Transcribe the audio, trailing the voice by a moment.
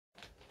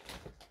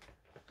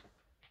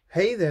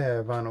Hey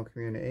there, vinyl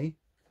community.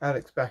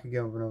 Alex back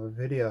again with another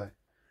video.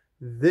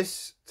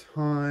 This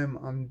time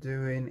I'm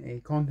doing a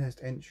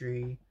contest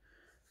entry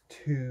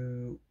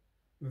to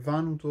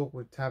Vinyl Talk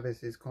with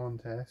Tavis's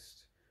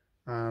contest.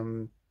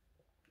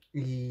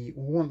 He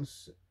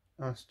wants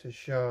us to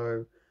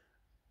show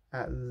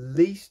at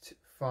least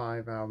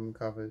 5 album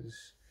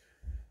covers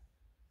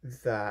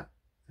that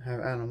have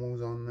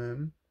animals on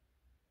them.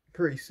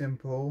 Pretty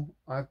simple.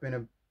 I've been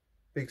a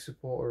big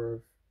supporter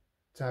of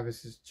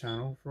Tavis's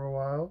channel for a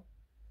while,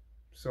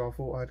 so I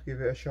thought I'd give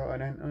it a shot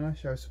and enter,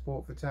 show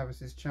support for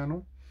Tavis's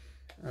channel.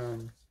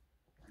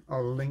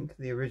 I'll link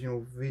the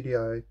original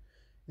video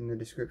in the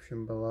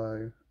description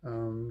below.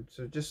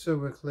 So just so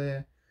we're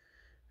clear,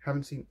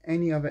 haven't seen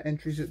any other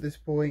entries at this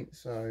point,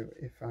 so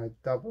if I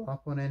double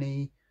up on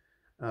any,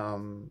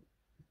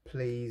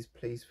 please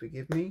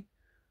forgive me.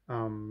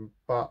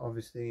 But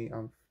obviously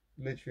I've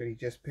literally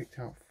just picked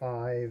out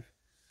 5.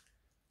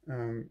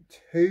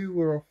 2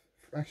 were off,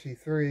 actually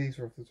 3 of these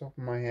were off the top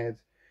of my head,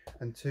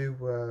 and 2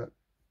 were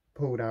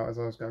pulled out as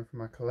I was going through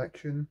my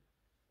collection.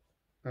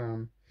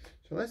 So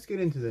let's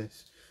get into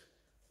this,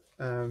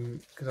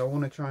 because I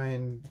want to try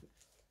and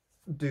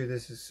do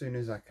this as soon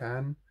as I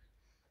can.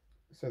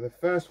 So the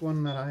first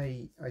one that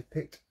I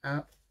picked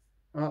up,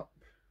 or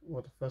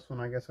the first one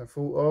I guess I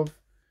thought of,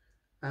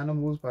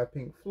 Animals by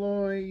Pink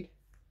Floyd.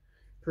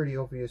 Pretty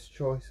obvious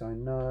choice, I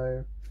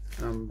know,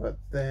 but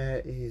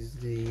there is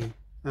the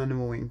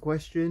animal in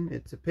question.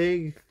 It's a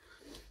pig.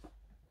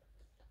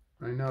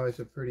 I know it's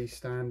a pretty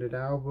standard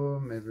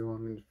album,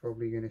 everyone is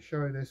probably going to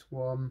show this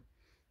one,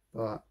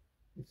 but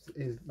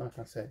it's like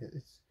I said,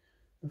 it's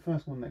the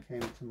first one that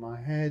came into my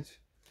head.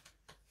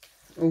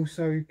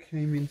 Also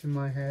came into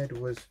my head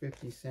was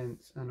 50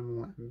 Cent's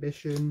Animal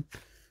Ambition.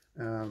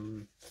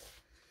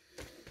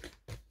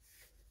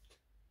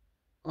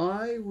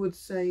 I would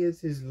say it's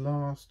his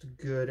last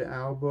good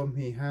album.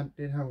 He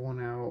did have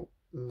one out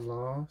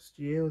last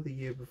year or the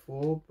year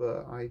before,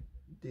 but I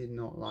did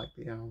not like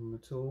the album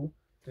at all.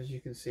 As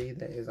you can see,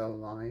 there is a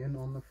lion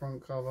on the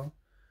front cover.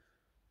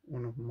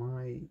 One of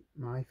my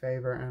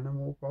favorite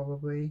animal,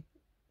 probably.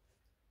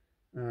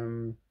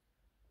 And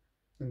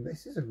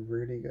this is a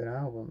really good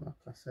album, like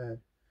I said.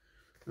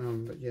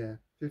 But yeah,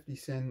 50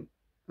 Cent,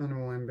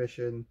 Animal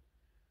Ambition,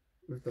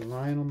 with the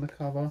lion on the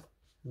cover,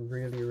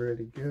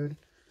 really good.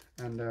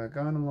 And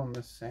going along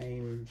the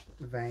same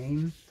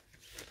vein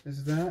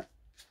as that,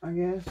 I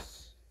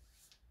guess,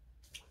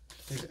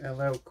 is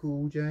LL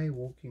Cool J,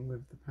 Walking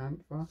with the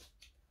Panther.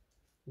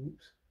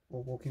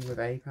 Or Walking with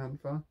a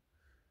Panther.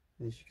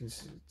 As you can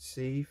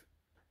see,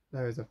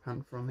 there is a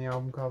panther on the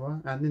album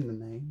cover and in the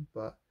name,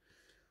 but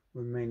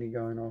we're mainly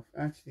going off.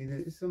 Actually,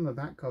 it's on the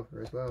back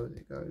cover as well as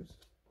it goes.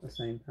 The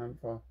same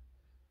panther.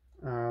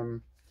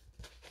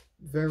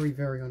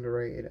 Very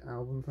underrated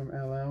album from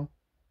LL,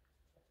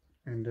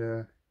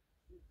 and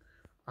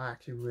I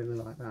actually really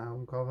like that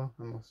album cover.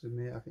 I must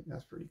admit, I think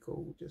that's pretty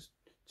cool. Just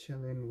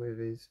chilling with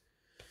his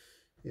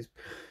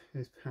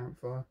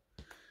panther.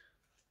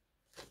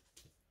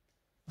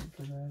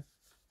 There.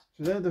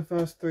 So they're the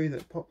first 3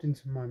 that popped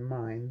into my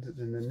mind.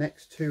 Then the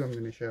next 2 I'm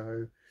going to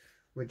show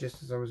were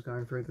just as I was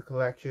going through the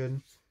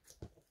collection.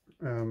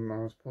 I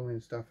was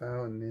pulling stuff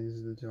out, and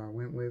these are the 2 I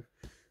went with.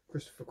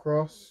 Christopher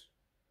Cross,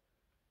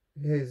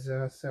 his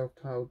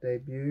self-titled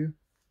debut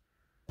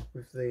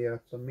with the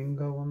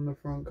flamingo on the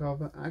front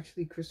cover.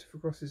 Actually, Christopher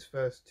Cross's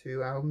first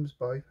 2 albums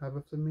both have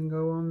a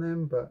flamingo on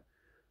them, but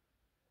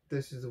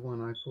this is the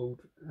one I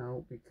pulled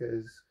out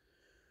because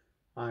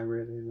I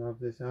really love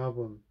this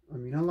album. I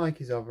mean, I like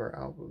his other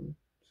albums,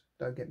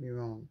 don't get me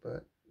wrong,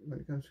 but when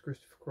it comes to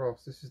Christopher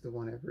Cross, this is the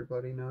one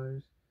everybody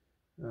knows.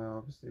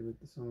 Obviously with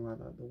the song like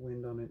The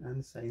Wind on it,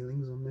 and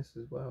Sailings on this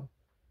as well.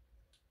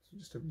 So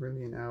just a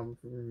brilliant album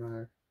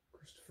from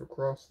Christopher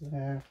Cross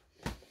there.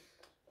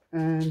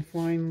 And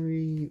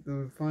finally,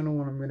 the final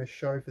one I'm going to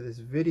show for this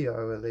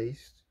video at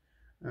least,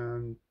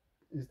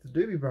 is the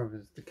Doobie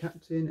Brothers, The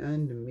Captain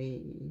and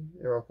Me.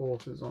 There are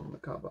horses on the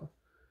cover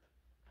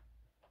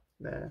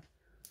there.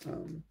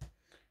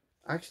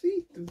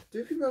 Actually, the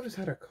Doobie Brothers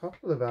had a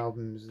couple of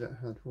albums that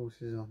had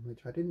horses on, which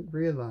I didn't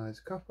realise.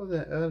 A couple of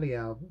their early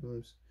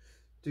albums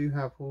do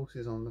have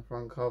horses on the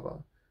front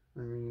cover.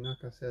 I mean,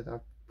 like I said, I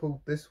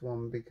pulled this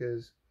one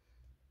because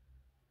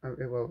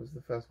it was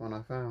the first one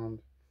I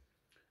found.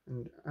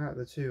 And out of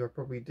the 2, I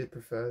probably did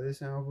prefer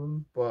this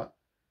album, but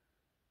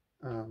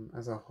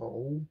as a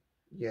whole,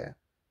 yeah,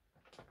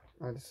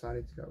 I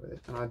decided to go with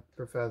it. And I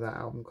prefer that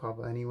album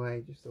cover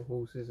anyway, just the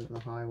horses and the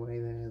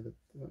highway there,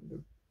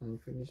 the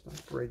unfinished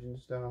like bridge and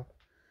stuff.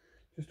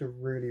 Just a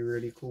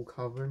really cool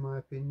cover in my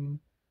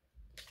opinion.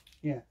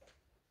 Yeah,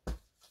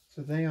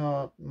 so they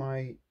are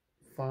my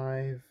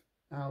 5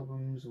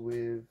 albums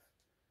with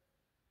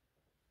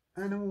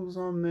animals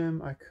on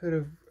them. I could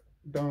have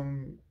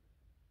done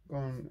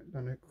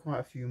quite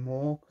a few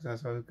more, because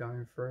as I was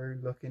going through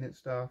looking at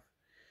stuff,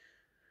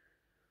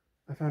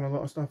 I found a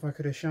lot of stuff I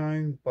could have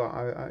shown, but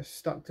I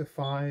stuck to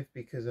 5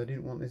 because I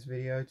didn't want this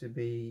video to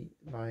be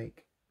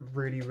like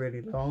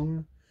really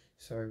long.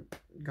 So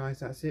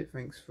guys, that's it.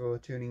 Thanks for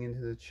tuning into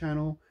the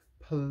channel.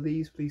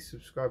 please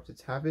subscribe to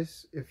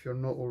Tavis if you're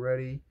not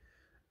already.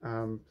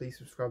 Please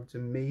subscribe to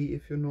me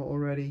if you're not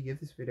already. Give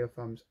this video a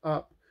thumbs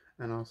up,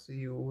 and I'll see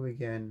you all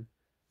again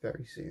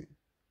very soon.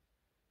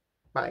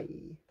 Bye.